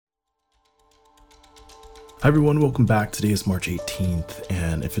Hi everyone, welcome back. Today is March 18th,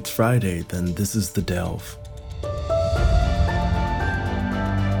 and if it's Friday, then this is The Delve.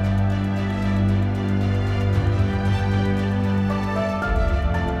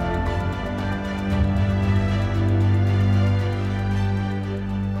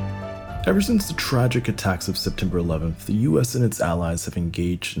 Ever since the tragic attacks of September 11th, the US and its allies have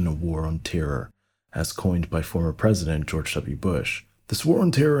engaged in a war on terror, as coined by former President George W. Bush. This war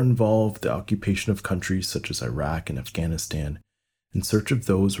on terror involved the occupation of countries such as Iraq and Afghanistan in search of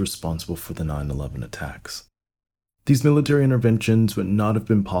those responsible for the 9/11 attacks. These military interventions would not have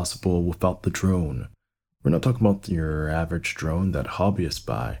been possible without the drone. We're not talking about your average drone that hobbyists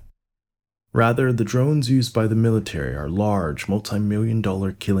buy. Rather, the drones used by the military are large,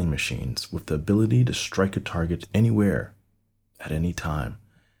 multi-million-dollar killing machines with the ability to strike a target anywhere, at any time.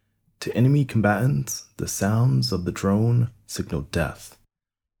 To enemy combatants, the sounds of the drone signal death.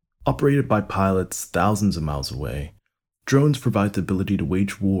 Operated by pilots thousands of miles away, drones provide the ability to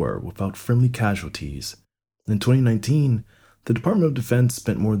wage war without friendly casualties. In 2019, the Department of Defense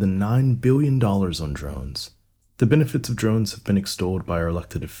spent more than $9 billion on drones. The benefits of drones have been extolled by our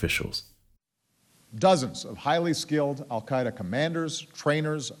elected officials. Dozens of highly skilled al-Qaeda commanders,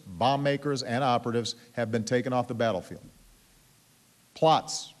 trainers, bomb makers, and operatives have been taken off the battlefield.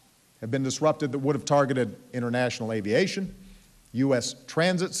 Plots have been disrupted that would have targeted international aviation, U.S.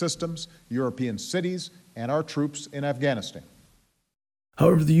 transit systems, European cities, and our troops in Afghanistan.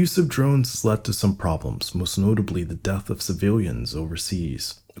 However, the use of drones has led to some problems, most notably the death of civilians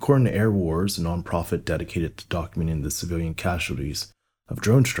overseas. According to Air Wars, a nonprofit dedicated to documenting the civilian casualties of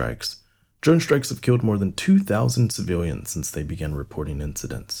drone strikes have killed more than 2,000 civilians since they began reporting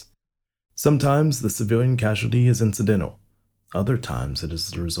incidents. Sometimes the civilian casualty is incidental. Other times it is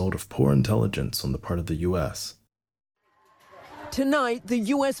the result of poor intelligence on the part of the U.S. Tonight, the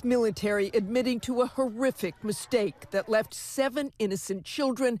U.S. military admitting to a horrific mistake that left 7 innocent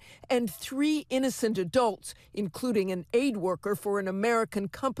children and 3 innocent adults, including an aid worker for an American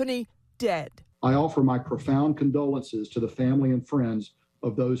company, dead. I offer my profound condolences to the family and friends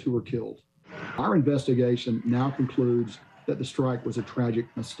of those who were killed. Our investigation now concludes that the strike was a tragic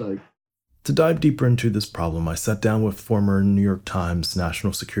mistake. To dive deeper into this problem, I sat down with former New York Times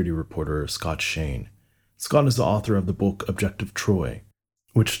national security reporter Scott Shane. Scott is the author of the book Objective Troy,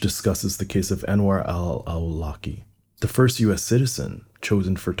 which discusses the case of Anwar al-Awlaki, the first U.S. citizen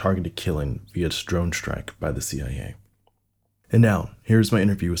chosen for targeted killing via drone strike by the CIA. And now, here's my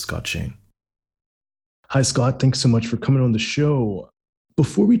interview with Scott Shane. Hi, Scott. Thanks so much for coming on the show.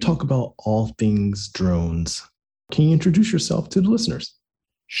 Before we talk about all things drones, can you introduce yourself to the listeners?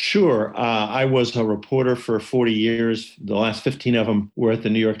 Sure. I was a reporter for 40 years. The last 15 of them were at the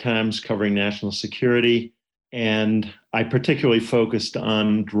New York Times covering national security. And I particularly focused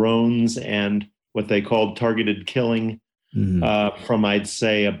on drones and what they called targeted killing from, I'd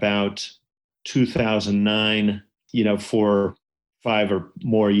say, about 2009, for 5 or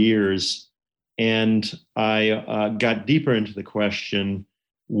more years. And I got deeper into the question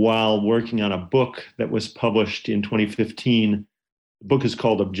while working on a book that was published in 2015. The book is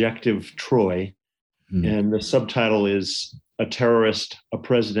called Objective Troy, and the subtitle is A Terrorist, a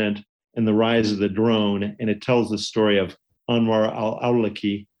President, and the Rise of the Drone. And it tells the story of Anwar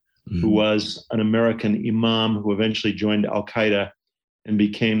al-Awlaki, who was an American imam who eventually joined al-Qaeda and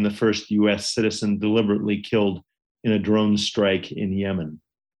became the first U.S. citizen deliberately killed in a drone strike in Yemen.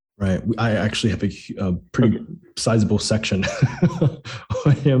 Right. I actually have a pretty sizable section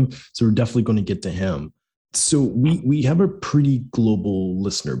on him, so we're definitely going to get to him. So we have a pretty global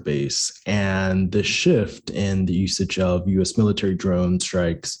listener base, and the shift in the usage of U.S. military drone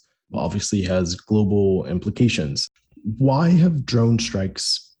strikes obviously has global implications. Why have drone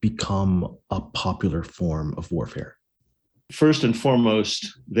strikes become a popular form of warfare? First and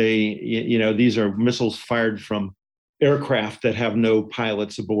foremost, these are missiles fired from aircraft that have no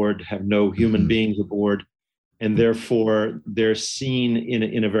pilots aboard, have no human beings aboard. And therefore, they're seen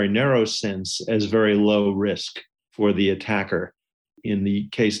in a very narrow sense as very low risk for the attacker. In the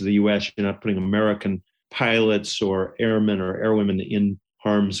case of the U.S., you're not putting American pilots or airmen or airwomen in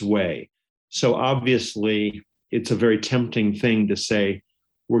harm's way. So obviously, it's a very tempting thing to say,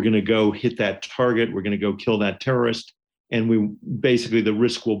 we're going to go hit that target, we're going to go kill that terrorist, and the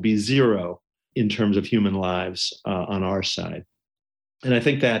risk will be zero in terms of human lives on our side. And I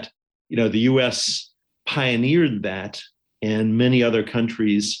think that, the U.S. pioneered that, and many other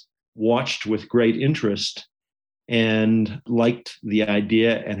countries watched with great interest and liked the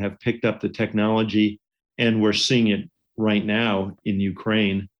idea and have picked up the technology. And we're seeing it right now in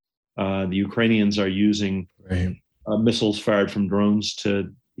Ukraine. The Ukrainians are using missiles fired from drones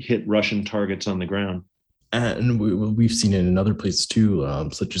to hit Russian targets on the ground. And we've seen it in other places too,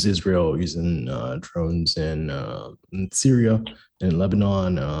 such as Israel using drones in Syria, in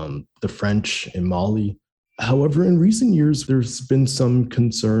Lebanon, the French in Mali. However, in recent years, there's been some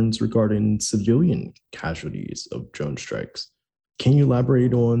concerns regarding civilian casualties of drone strikes. Can you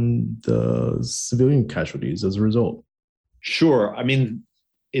elaborate on the civilian casualties as a result? Sure. I mean,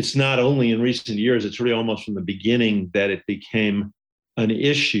 it's not only in recent years, it's really almost from the beginning that it became an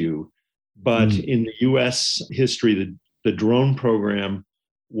issue. But in the US history, the drone program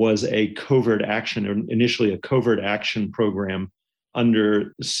was a covert action, or initially a covert action program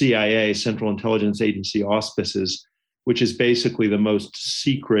under CIA, Central Intelligence Agency auspices, which is basically the most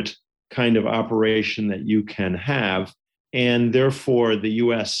secret kind of operation that you can have. And therefore, the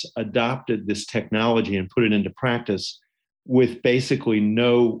US adopted this technology and put it into practice with basically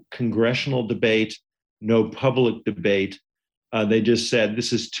no congressional debate, no public debate. They just said,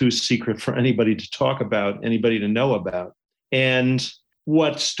 this is too secret for anybody to talk about, anybody to know about. And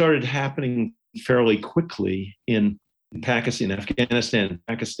what started happening fairly quickly in Pakistan, Afghanistan, and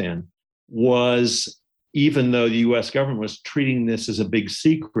Pakistan was, even though the US government was treating this as a big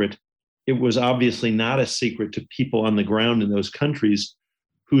secret, it was obviously not a secret to people on the ground in those countries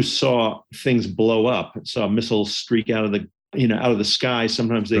who saw things blow up, saw missiles streak out of the sky.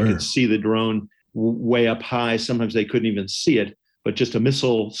 Sometimes they could see the drone way up high. Sometimes they couldn't even see it, but just a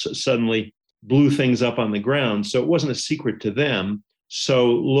missile suddenly blew things up on the ground. So it wasn't a secret to them. So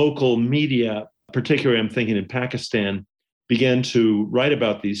local media, particularly I'm thinking in Pakistan, began to write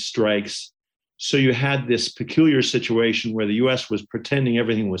about these strikes. So you had this peculiar situation where the US was pretending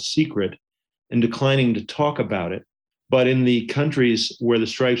everything was secret and declining to talk about it. But in the countries where the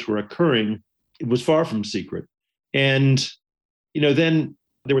strikes were occurring, it was far from secret. And, then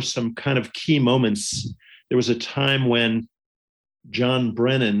there were some kind of key moments. There was a time when John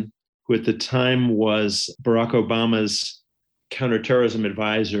Brennan, who at the time was Barack Obama's counterterrorism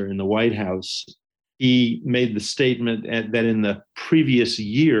advisor in the White House, he made the statement that in the previous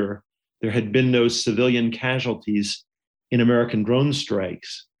year, there had been no civilian casualties in American drone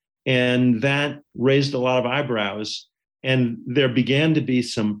strikes. And that raised a lot of eyebrows. And there began to be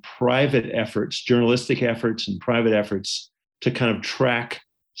some private efforts, journalistic efforts and private efforts to kind of track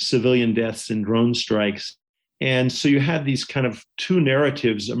civilian deaths in drone strikes. And so you had these kind of two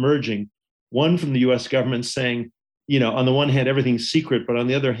narratives emerging, one from the US government saying, on the one hand, everything's secret, but on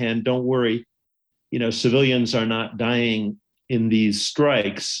the other hand, don't worry, civilians are not dying in these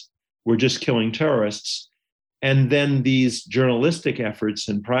strikes. We're just killing terrorists. And then these journalistic efforts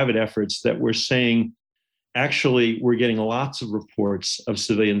and private efforts that were saying, actually, we're getting lots of reports of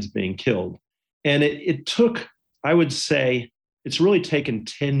civilians being killed. And it took, I would say, it's really taken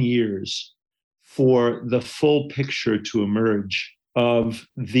 10 years for the full picture to emerge of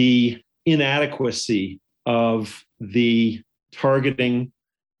the inadequacy of the targeting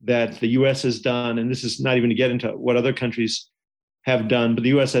that the US has done. And this is not even to get into what other countries have done, but the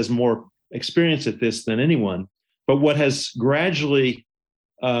US has more experience at this than anyone. But what has gradually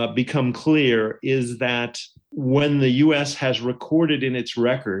become clear is that when the US has recorded in its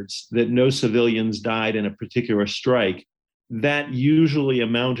records that no civilians died in a particular strike, that usually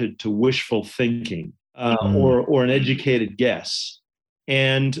amounted to wishful thinking or an educated guess.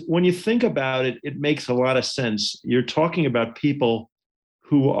 And when you think about it, it makes a lot of sense. You're talking about people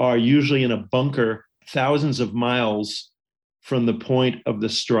who are usually in a bunker thousands of miles from the point of the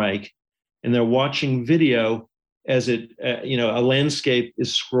strike, and they're watching video as a landscape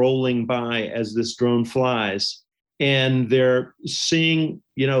is scrolling by as this drone flies, and they're seeing,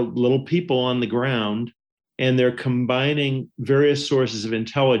 little people on the ground, and they're combining various sources of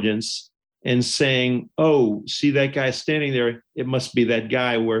intelligence and saying, oh, see that guy standing there? It must be that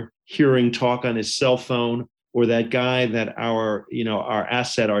guy we're hearing talk on his cell phone, or that guy that our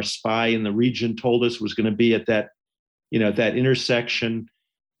asset, our spy in the region told us was going to be at that, that intersection.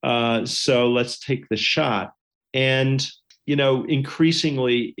 So let's take the shot. And,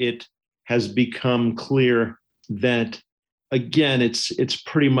 increasingly it has become clear that, again, it's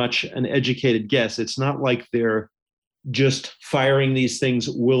pretty much an educated guess. It's not like they're just firing these things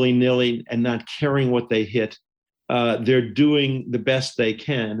willy-nilly and not caring what they hit. They're doing the best they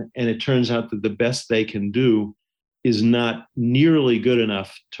can. And it turns out that the best they can do is not nearly good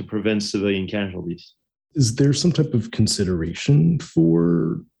enough to prevent civilian casualties. Is there some type of consideration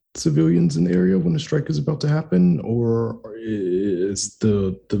for civilians in the area when a strike is about to happen, or is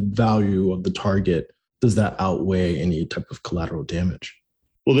the value of the target, does that outweigh any type of collateral damage?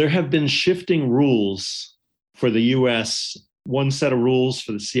 Well, there have been shifting rules for the US, one set of rules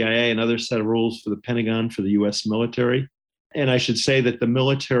for the CIA, another set of rules for the Pentagon, for the US military. And I should say that the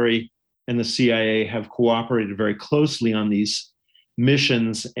military and the CIA have cooperated very closely on these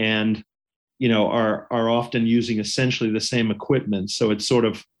missions, and are often using essentially the same equipment. So it's sort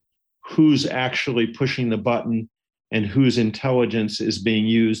of who's actually pushing the button and whose intelligence is being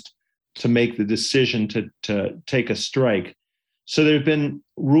used to make the decision to take a strike. So there have been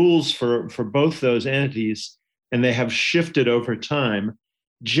rules for both those entities, and they have shifted over time.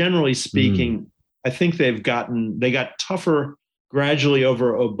 Generally speaking, I think they got tougher gradually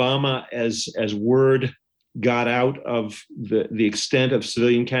over Obama as word got out of the extent of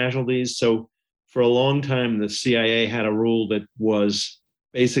civilian casualties. So for a long time, the CIA had a rule that was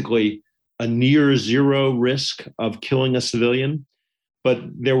basically a near zero risk of killing a civilian, but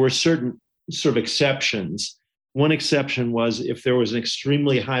there were certain sort of exceptions. One exception was if there was an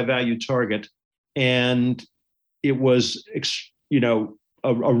extremely high value target and it was,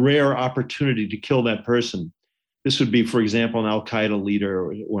 a rare opportunity to kill that person. This would be, for example, an al-Qaeda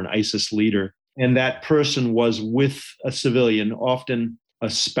leader or an ISIS leader. And that person was with a civilian, often a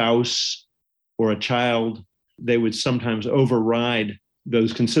spouse or a child. They would sometimes override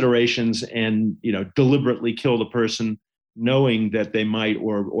those considerations and, deliberately kill the person, knowing that they might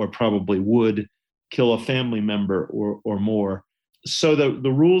or probably would kill a family member or more. So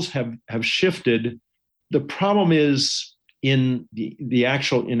the rules have shifted. The problem is in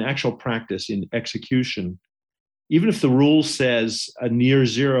actual practice, in execution, even if the rule says a near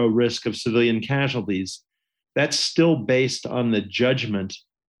zero risk of civilian casualties, that's still based on the judgment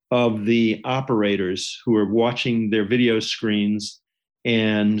of the operators who are watching their video screens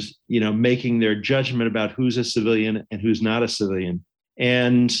and, making their judgment about who's a civilian and who's not a civilian.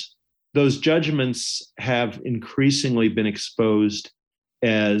 And those judgments have increasingly been exposed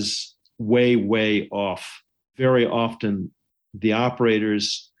as way, way off. Very often, the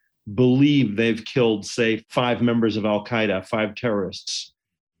operators believe they've killed, say, 5 members of al-Qaeda, 5 terrorists.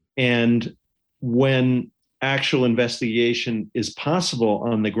 And when actual investigation is possible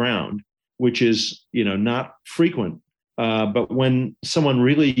on the ground, which is, not frequent, but when someone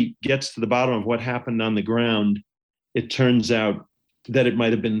really gets to the bottom of what happened on the ground, it turns out that it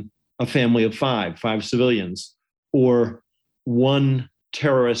might have been a family of 5 civilians, or 1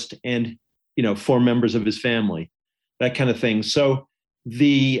 terrorist and 4 members of his family, that kind of thing. So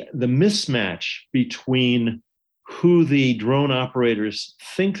the mismatch between who the drone operators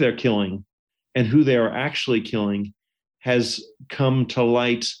think they're killing and who they are actually killing has come to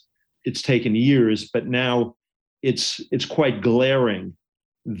light. It's taken years, but now it's quite glaring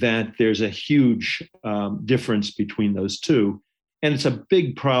that there's a huge difference between those two. And it's a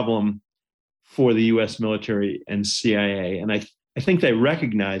big problem for the US military and CIA. And I think they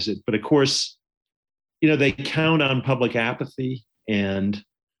recognize it, but of course, they count on public apathy. And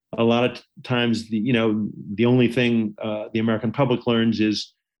a lot of times, the only thing the American public learns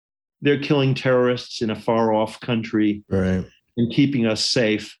is they're killing terrorists in a far off country, right, and keeping us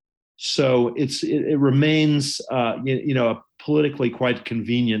safe. So it remains, a politically quite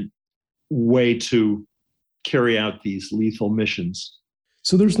convenient way to carry out these lethal missions.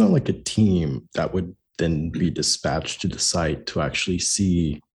 So there's not like a team that would then be dispatched to the site to actually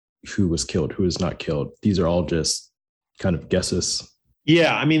see who was killed, who was not killed. These are all just kind of guesses.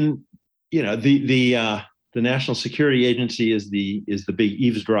 Yeah, I mean, the National Security Agency is the big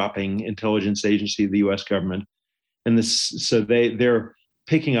eavesdropping intelligence agency of the U.S. government, and so they're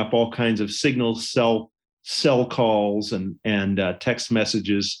picking up all kinds of signals, cell calls, and text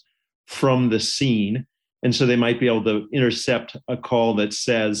messages from the scene, and so they might be able to intercept a call that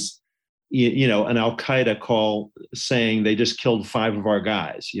says, an al-Qaeda call saying they just killed 5 of our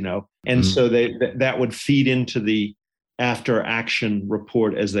guys, and so that would feed into the after action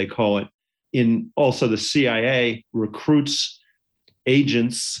report, as they call it. Also, the CIA recruits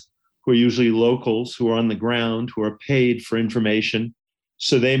agents who are usually locals, who are on the ground, who are paid for information.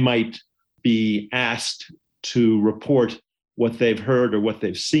 So they might be asked to report what they've heard or what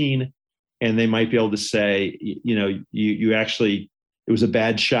they've seen. And they might be able to say, you actually, it was a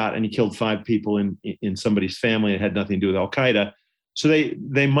bad shot and you killed 5 people in somebody's family. It had nothing to do with al-Qaeda. So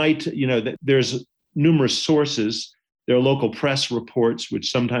they might, there's numerous sources. There are local press reports,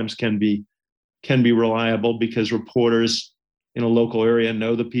 which sometimes can be reliable because reporters in a local area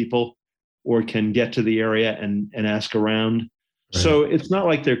know the people or can get to the area and ask around. Right. So it's not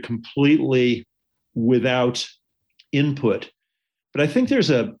like they're completely without input. But I think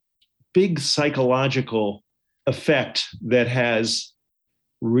there's a big psychological effect that has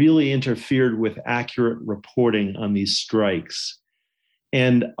really interfered with accurate reporting on these strikes.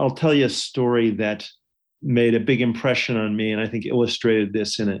 And I'll tell you a story that made a big impression on me, and I think illustrated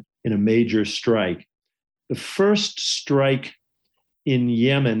this in a major strike. The first strike in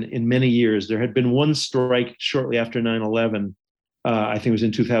Yemen in many years. There had been one strike shortly after 9/11. I think it was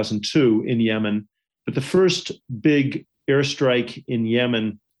in 2002 in Yemen. But the first big airstrike in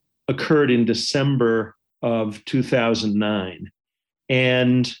Yemen occurred in December of 2009.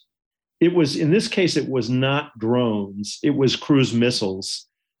 And it was, in this case, it was not drones, it was cruise missiles.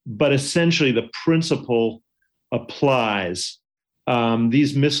 But essentially, the principle applies.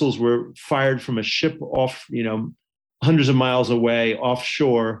 These missiles were fired from a ship off, hundreds of miles away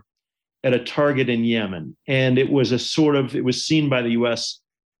offshore at a target in Yemen. And it was it was seen by the US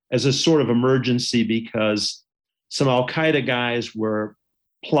as a sort of emergency because some al-Qaeda guys were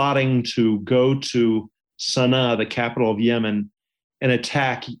plotting to go to Sana'a, the capital of Yemen, and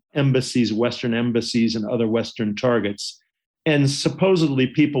attack embassies, Western embassies, and other Western targets. And supposedly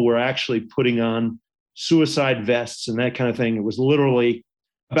people were actually putting on suicide vests and that kind of thing. It was literally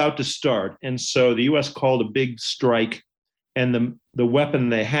about to start. And so the US called a big strike, and the weapon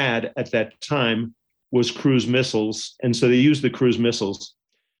they had at that time was cruise missiles. And so they used the cruise missiles.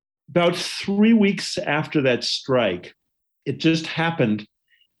 About 3 weeks after that strike, it just happened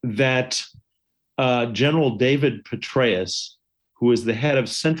that General David Petraeus, who was the head of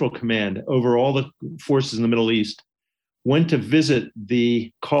Central Command over all the forces in the Middle East, went to visit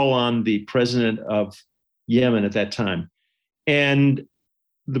call on the president of Yemen at that time. And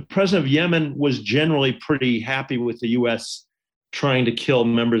the president of Yemen was generally pretty happy with the US trying to kill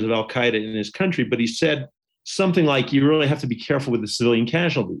members of al-Qaeda in his country, but he said something like, you really have to be careful with the civilian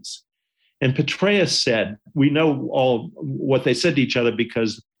casualties. And Petraeus said, we know all what they said to each other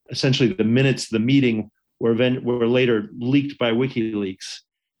because essentially the minutes of the meeting were later leaked by WikiLeaks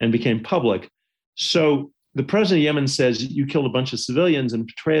and became public. So the president of Yemen says, you killed a bunch of civilians, and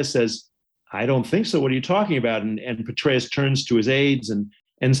Petraeus says, I don't think so. What are you talking about? And Petraeus turns to his aides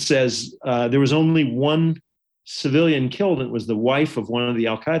and says, there was only one civilian killed, and it was the wife of one of the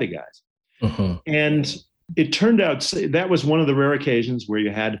al-Qaeda guys. Uh-huh. And it turned out that was one of the rare occasions where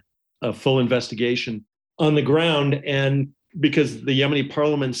you had a full investigation on the ground. And because the Yemeni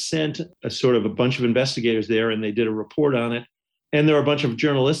parliament sent a bunch of investigators there, and they did a report on it. And there were a bunch of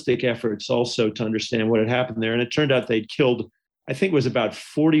journalistic efforts also to understand what had happened there. And it turned out they'd killed, I think it was about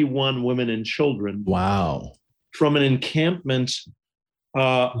 41 women and children. Wow. From an encampment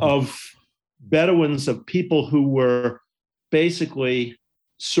of Bedouins, of people who were basically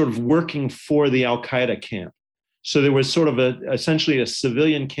sort of working for the al-Qaeda camp. So there was sort of essentially a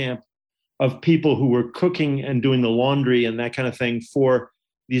civilian camp of people who were cooking and doing the laundry and that kind of thing for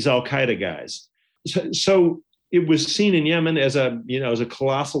these al-Qaeda guys. So it was seen in Yemen as a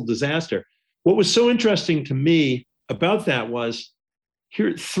colossal disaster. What was so interesting to me about that was,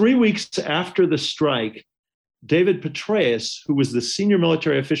 here 3 weeks after the strike, David Petraeus, who was the senior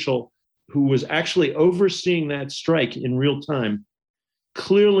military official who was actually overseeing that strike in real time,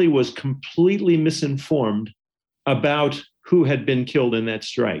 clearly was completely misinformed about who had been killed in that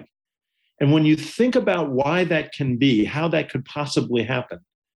strike. And when you think about why that can be, how that could possibly happen,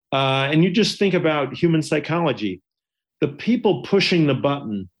 and you just think about human psychology, the people pushing the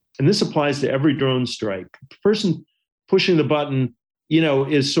button, and this applies to every drone strike, the person pushing the button,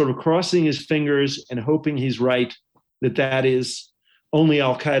 is sort of crossing his fingers and hoping he's right, that is only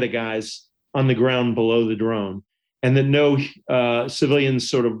al-Qaeda guys on the ground below the drone, and that no civilians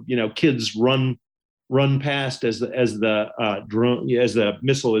sort of, kids run past as the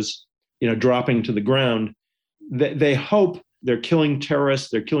missile is, dropping to the ground. They hope they're killing terrorists,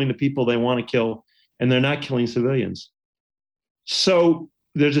 they're killing the people they want to kill, and they're not killing civilians. So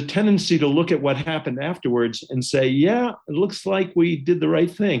there's a tendency to look at what happened afterwards and say, yeah, it looks like we did the right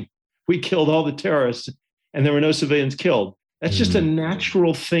thing. We killed all the terrorists and there were no civilians killed. That's just a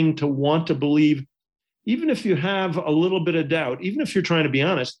natural thing to want to believe, even if you have a little bit of doubt, even if you're trying to be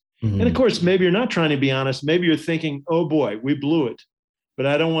honest. And of course, maybe you're not trying to be honest. Maybe you're thinking, oh boy, we blew it, but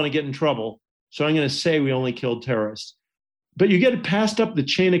I don't want to get in trouble. So I'm going to say we only killed terrorists. But you get passed up the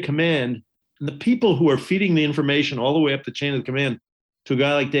chain of command, and the people who are feeding the information all the way up the chain of command to a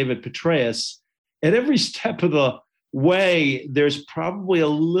guy like David Petraeus, at every step of the way, there's probably a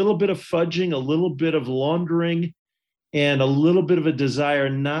little bit of fudging, a little bit of laundering, and a little bit of a desire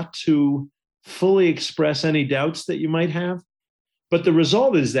not to fully express any doubts that you might have. But the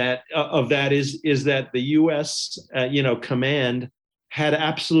result is that the U.S. command had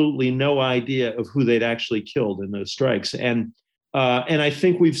absolutely no idea of who they'd actually killed in those strikes, and I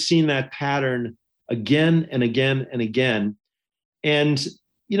think we've seen that pattern again and again and again. And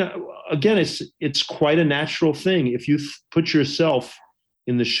again, it's quite a natural thing if you put yourself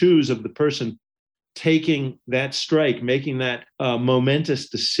in the shoes of the person taking that strike, making that momentous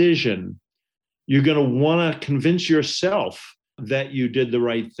decision. You're going to want to convince yourself that you did the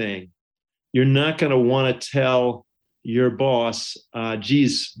right thing. You're not going to want to tell your boss,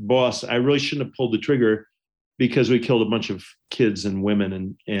 geez, boss, I really shouldn't have pulled the trigger because we killed a bunch of kids and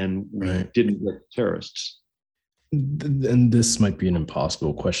women and we didn't get terrorists. And this might be an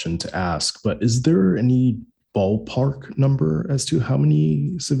impossible question to ask, but is there any ballpark number as to how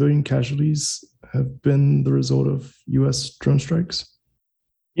many civilian casualties have been the result of U.S. drone strikes?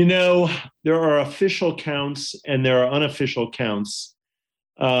 There are official counts and there are unofficial counts,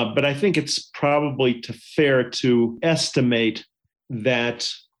 but I think it's probably fair to estimate that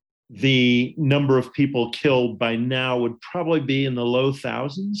the number of people killed by now would probably be in the low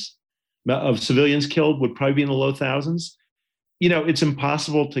thousands. Of civilians killed would probably be in the low thousands. It's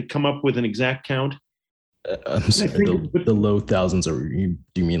impossible to come up with an exact count. I'm sorry, the low thousands, or do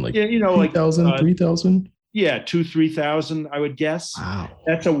you mean like 2,000, like 3,000? Yeah, 2,000, 3,000, I would guess. Wow.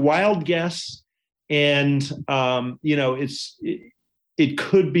 That's a wild guess. And, it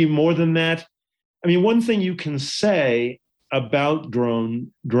could be more than that. I mean, one thing you can say about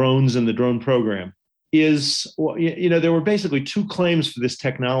drones and the drone program is, there were basically two claims for this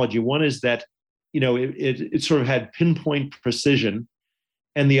technology. One is that, it sort of had pinpoint precision.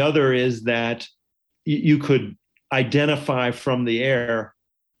 And the other is that you could identify from the air,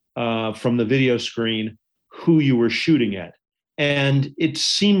 from the video screen, who you were shooting at. And it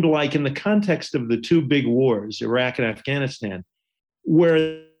seemed like in the context of the two big wars, Iraq and Afghanistan,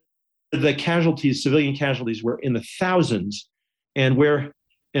 where the casualties, civilian casualties, were in the thousands and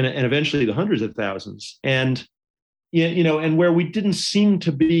eventually the hundreds of thousands. And, and where we didn't seem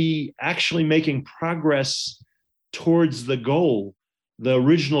to be actually making progress towards the goal, the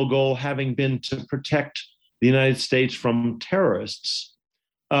original goal having been to protect the United States from terrorists.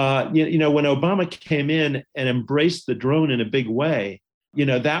 When Obama came in and embraced the drone in a big way,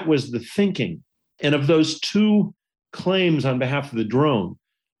 that was the thinking. And of those two claims on behalf of the drone,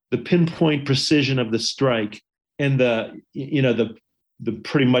 the pinpoint precision of the strike and the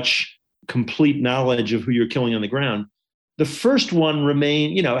pretty much complete knowledge of who you're killing on the ground, the first one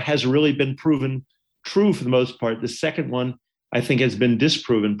has really been proven true for the most part. The second one, I think, has been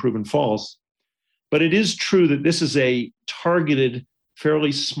proven false. But it is true that this is a targeted,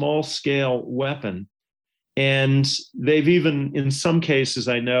 fairly small scale weapon. And they've even, in some cases,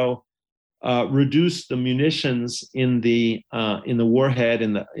 I know, reduced the munitions in the warhead,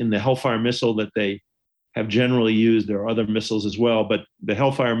 in the Hellfire missile that they have generally used. There are other missiles as well, but the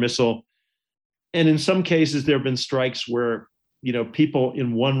Hellfire missile, and in some cases, there have been strikes where, people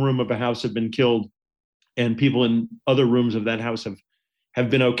in one room of a house have been killed and people in other rooms of that house have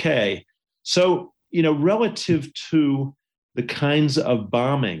been okay. So, relative to the kinds of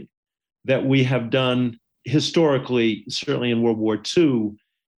bombing that we have done historically, certainly in World War II,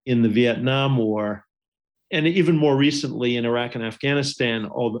 in the Vietnam War, and even more recently in Iraq and Afghanistan,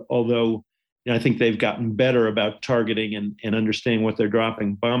 although I think they've gotten better about targeting and understanding what they're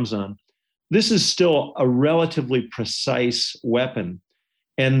dropping bombs on. This is still a relatively precise weapon,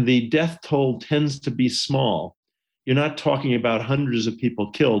 and the death toll tends to be small. You're not talking about hundreds of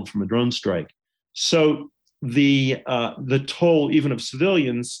people killed from a drone strike. So the toll, even of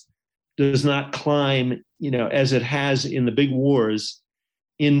civilians, does not climb, as it has in the big wars,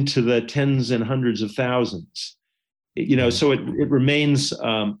 into the tens and hundreds of thousands. So it remains,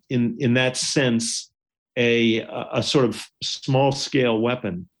 in that sense, a sort of small scale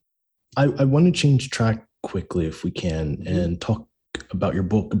weapon. I want to change track quickly, if we can, and talk about your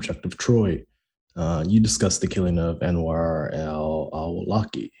book, Objective Troy. You discussed the killing of Anwar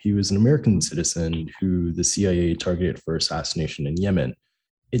al-Awlaki. He was an American citizen who the CIA targeted for assassination in Yemen.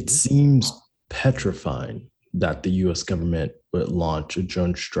 It seems petrifying that the US government would launch a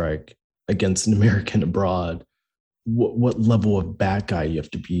drone strike against an American abroad. What level of bad guy you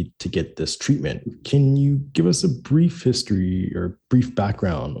have to be to get this treatment? Can you give us a brief history or brief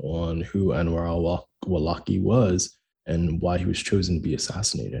background on who Anwar al-Awlaki was and why he was chosen to be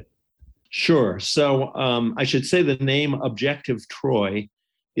assassinated? Sure. So I should say the name Objective Troy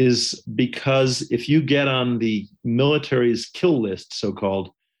is because if you get on the military's kill list,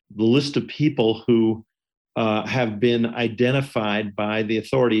 so-called, the list of people who have been identified by the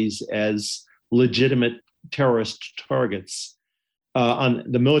authorities as legitimate terrorist targets,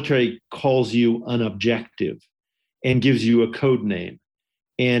 the military calls you an objective and gives you a code name.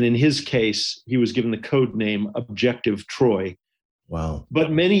 And in his case, he was given the code name Objective Troy. Wow.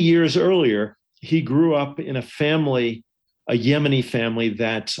 But many years earlier, he grew up in a family, a Yemeni family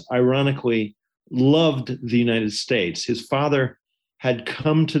that ironically loved the United States. His father had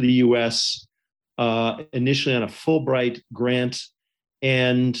come to the US initially on a Fulbright grant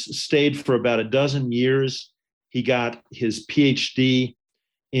and stayed for about a dozen years He got his PhD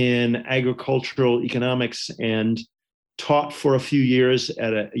in agricultural economics and taught for a few years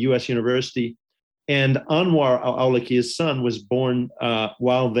at a U.S. university. And Anwar al-Awlaki, his son, was born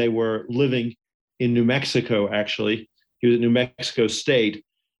while they were living in New Mexico, actually. He was at New Mexico State.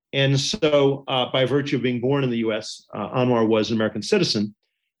 And so by virtue of being born in the U.S., Anwar was an American citizen.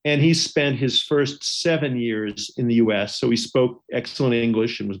 And he spent his first 7 years in the U.S. So he spoke excellent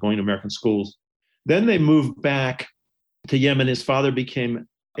English and was going to American schools. Then they moved back to Yemen. His father became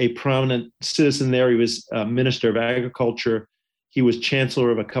a prominent citizen there. He was Minister of Agriculture. He was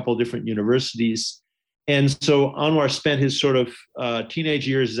chancellor of a couple of different universities. And so Anwar spent his sort of teenage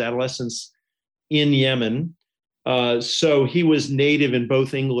years, his adolescence in Yemen. So he was native in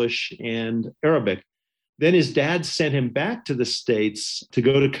both English and Arabic. Then his dad sent him back to the States to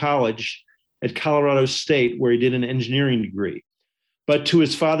go to college at Colorado State, where he did an engineering degree. But to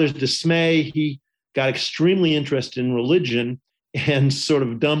his father's dismay, he got extremely interested in religion and sort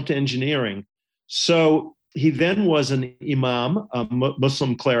of dumped engineering. So he then was an imam, a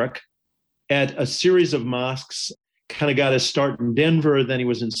Muslim cleric, at a series of mosques, kind of got his start in Denver, then he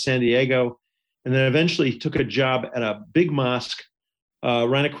was in San Diego, and then eventually he took a job at a big mosque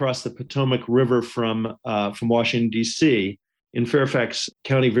right across the Potomac River from Washington, D.C., in Fairfax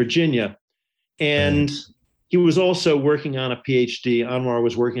County, Virginia. And he was also working on a PhD. Anwar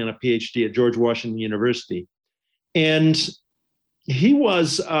was working on a PhD at George Washington University. And he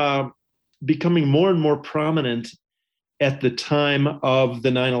was becoming more and more prominent at the time of the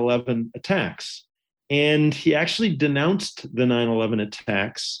 9/11 attacks. And he actually denounced the 9/11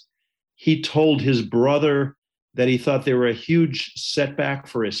 attacks. He told his brother that he thought they were a huge setback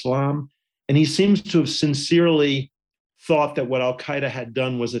for Islam. And he seems to have sincerely thought that what al-Qaeda had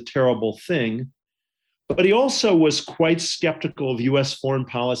done was a terrible thing. But he also was quite skeptical of U.S. foreign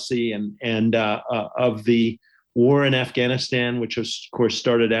policy and of the war in Afghanistan, which of course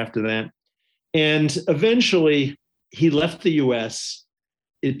started after that. And eventually he left the U.S.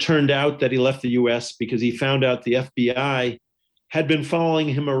 It turned out that he left the U.S. because he found out the FBI had been following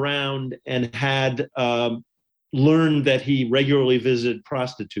him around and had learned that he regularly visited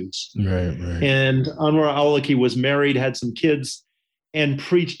prostitutes. Right. And Anwar al-Awlaki was married, had some kids, and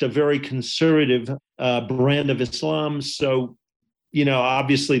preached a very conservative brand of Islam. So,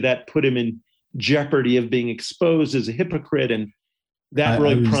 obviously that put him in jeopardy of being exposed as a hypocrite. And that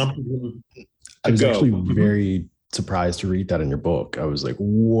prompted him to go. I was actually very surprised to read that in your book. I was like,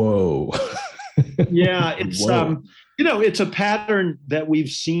 whoa. Yeah, it's it's a pattern that we've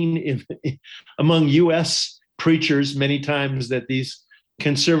seen among U.S. preachers many times, that these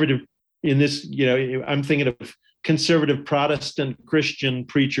conservative, I'm thinking of conservative Protestant Christian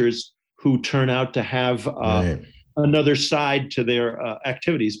preachers who turn out to have another side to their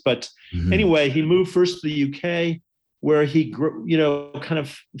activities. But anyway, he moved first to the UK, where he kind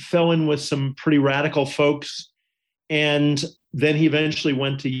of fell in with some pretty radical folks. And then he eventually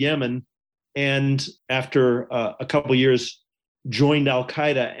went to Yemen, and after a couple of years joined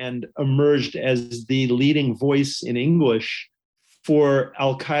al-Qaeda and emerged as the leading voice in English for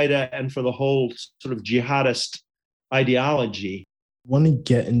al-Qaeda and for the whole sort of jihadist ideology. I want to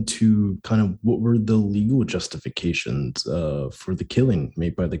get into kind of what were the legal justifications for the killing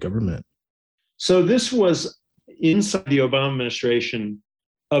made by the government. So this was, inside the Obama administration,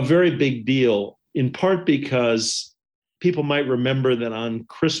 a very big deal, in part because people might remember that on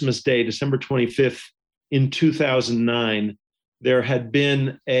Christmas Day, December 25th, in 2009, there had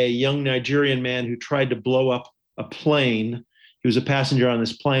been a young Nigerian man who tried to blow up a plane. He was a passenger on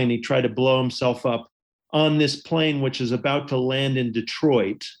this plane. He tried to blow himself up on this plane, which is about to land in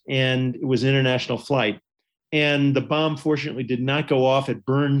Detroit, and it was an international flight. And the bomb, fortunately, did not go off. It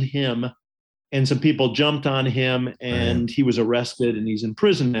burned him, and some people jumped on him, and he was arrested, and he's in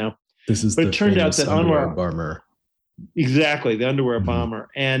prison now. This is but it turned out that Anwar bomber. Exactly, the underwear bomber.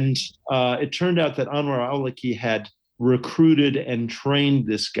 And it turned out that Anwar al-Awlaki had recruited and trained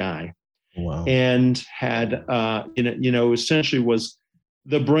this guy. Wow. And had, essentially was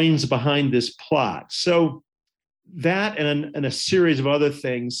the brains behind this plot. So that and a series of other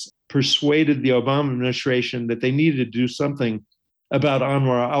things persuaded the Obama administration that they needed to do something about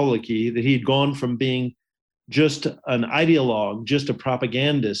Anwar al-Awlaki, that he'd gone from being just an ideologue, just a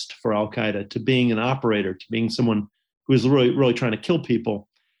propagandist for al-Qaeda, to being an operator, to being someone who was really, really trying to kill people.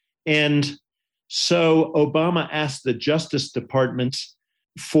 And so Obama asked the Justice Department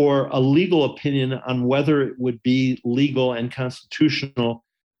for a legal opinion on whether it would be legal and constitutional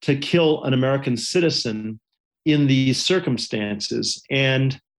to kill an American citizen in these circumstances.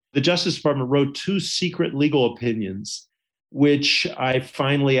 And the Justice Department wrote 2 secret legal opinions which I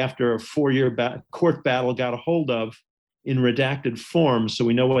finally, after a 4-year court battle, got a hold of in redacted form, so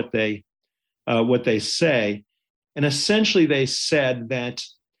we know what they say. And essentially, they said that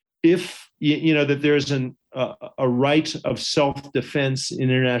if that there's a right of self-defense in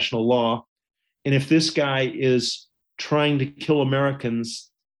international law, and if this guy is trying to kill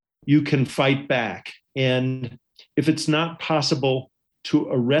Americans, you can fight back. And if it's not possible to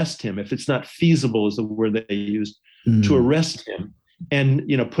arrest him, if it's not feasible is the word that they used, to arrest him and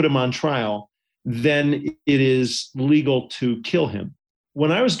put him on trial, then it is legal to kill him.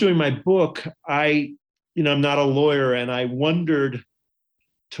 When I was doing my book, I'm not a lawyer, and I wondered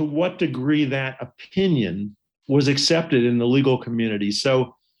to what degree that opinion was accepted in the legal community.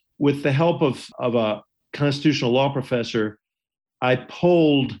 So with the help of a constitutional law professor, I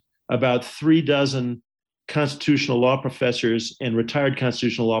polled about 36 constitutional law professors and retired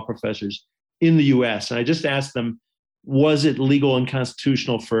constitutional law professors in the US. And I just asked them, was it legal and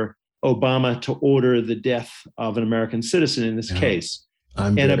constitutional for Obama to order the death of an American citizen in this case?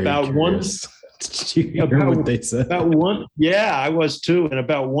 I'm and very about curious. Did you hear what they said? I was too. And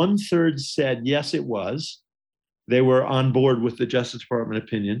about 1/3 said, yes, it was. They were on board with the Justice Department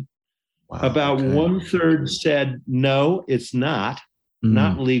opinion. Wow, about 1/3 said, no, it's not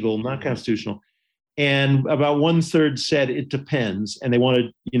legal, not constitutional. And about 1/3 said it depends. And they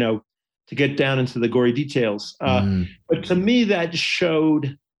wanted, to get down into the gory details. But to me, that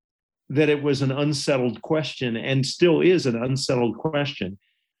showed that it was an unsettled question, and still is an unsettled question.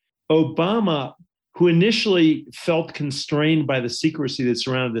 Obama, who initially felt constrained by the secrecy that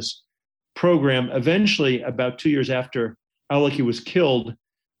surrounded this program, eventually, about 2 years after al-Awlaki was killed,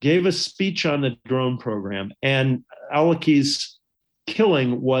 gave a speech on the drone program. And al-Awlaki's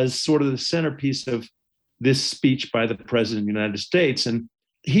killing was sort of the centerpiece of this speech by the President of the United States. And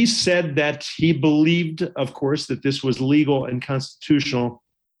he said that he believed, of course, that this was legal and constitutional.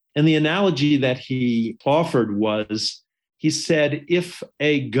 And the analogy that he offered was, he said, if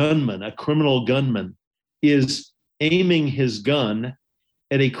a gunman, a criminal gunman, is aiming his gun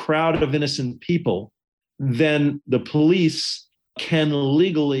at a crowd of innocent people, then the police can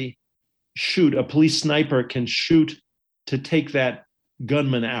legally shoot, a police sniper can shoot to take that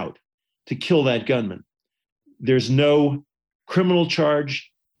gunman out, to kill that gunman. There's no criminal charge,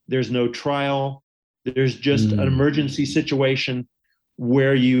 there's no trial, there's just an emergency situation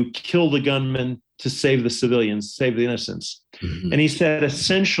where you kill the gunman to save the civilians, save the innocents. And he said,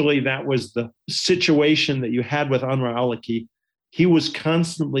 essentially, that was the situation that you had with Anwar al-Awlaki. He was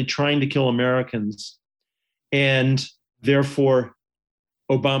constantly trying to kill Americans. And therefore,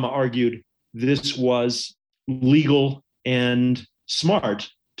 Obama argued this was legal and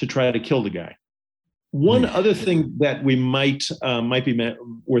smart to try to kill the guy. One other thing that we might be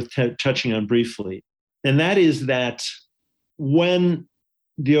worth touching on briefly, and that is that when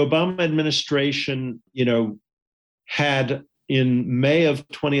the Obama administration, had in May of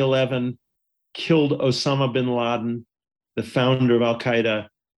 2011 killed Osama bin Laden, the founder of al-Qaeda,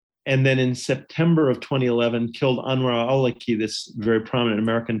 and then in September of 2011 killed Anwar al-Awlaki, this very prominent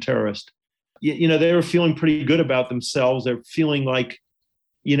American terrorist. They were feeling pretty good about themselves. They're feeling like,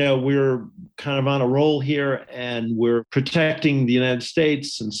 we're kind of on a roll here and we're protecting the United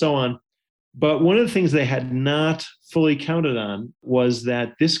States and so on. But one of the things they had not fully counted on was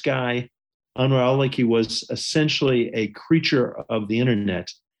that this guy, Anwar al-Awlaki, was essentially a creature of the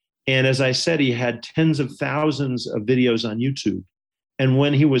internet. And as I said, he had tens of thousands of videos on YouTube. And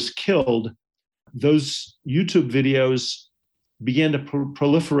when he was killed, those YouTube videos began to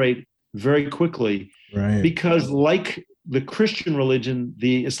proliferate very quickly. Right. Because like the Christian religion,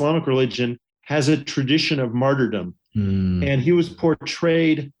 the Islamic religion has a tradition of martyrdom. And he was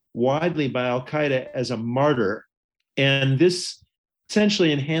portrayed widely by al-Qaeda as a martyr. And this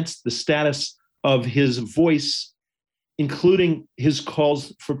essentially enhanced the status of his voice, including his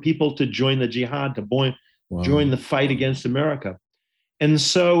calls for people to join the jihad, to join the fight against America. And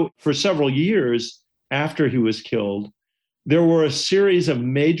so for several years after he was killed, there were a series of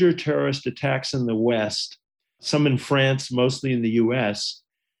major terrorist attacks in the West, some in France, mostly in the US,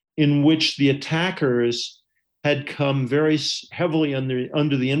 in which the attackers had come very heavily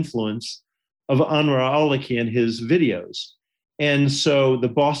under the influence of Anwar al-Awlaki and his videos. And so the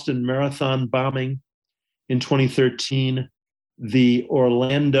Boston Marathon bombing in 2013, the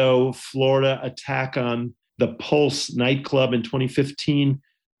Orlando, Florida attack on the Pulse nightclub in 2015,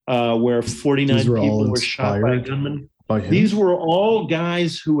 where 49 people were shot by gunmen. These were all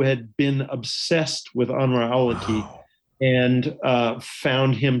guys who had been obsessed with Anwar al-Awlaki and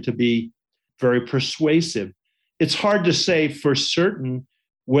found him to be very persuasive. It's hard to say for certain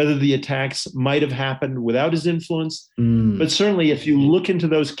whether the attacks might have happened without his influence. Mm. But certainly, if you look into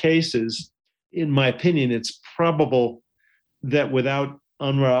those cases, in my opinion, it's probable that without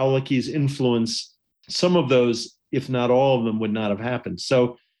Anwar al-Awlaki's influence, some of those, if not all of them, would not have happened.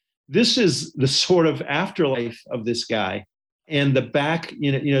 So this is the sort of afterlife of this guy, and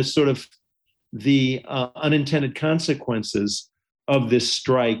the sort of the unintended consequences of this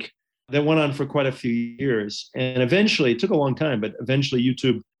strike that went on for quite a few years. And eventually, it took a long time, but eventually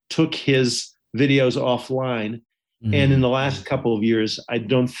YouTube took his videos offline. Mm. And in the last couple of years, I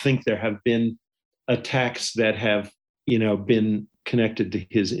don't think there have been attacks that have, been connected to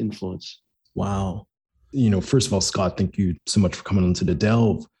his influence. Wow. First of all, Scott, thank you so much for coming on to The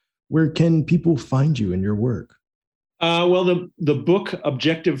Delve. Where can people find you and your work? Well, the book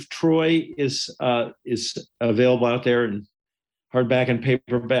Objective Troy is available out there in hardback and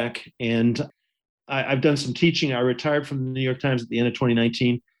paperback. And I've done some teaching. I retired from the New York Times at the end of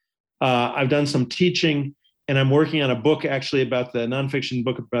 2019. I've done some teaching, and I'm working on a book actually about the nonfiction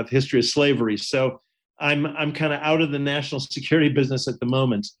book about the history of slavery. So I'm kind of out of the national security business at the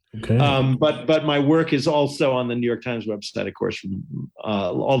moment. Okay. But my work is also on the New York Times website, of course.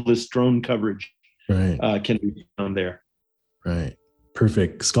 All this drone coverage can be found there. Right.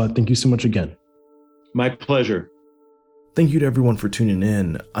 Perfect. Scott, thank you so much again. My pleasure. Thank you to everyone for tuning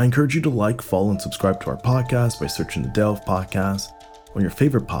in. I encourage you to like, follow, and subscribe to our podcast by searching The Delve Podcast on your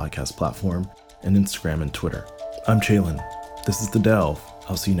favorite podcast platform and Instagram and Twitter. I'm Chalin. This is The Delve.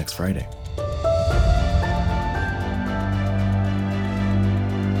 I'll see you next Friday.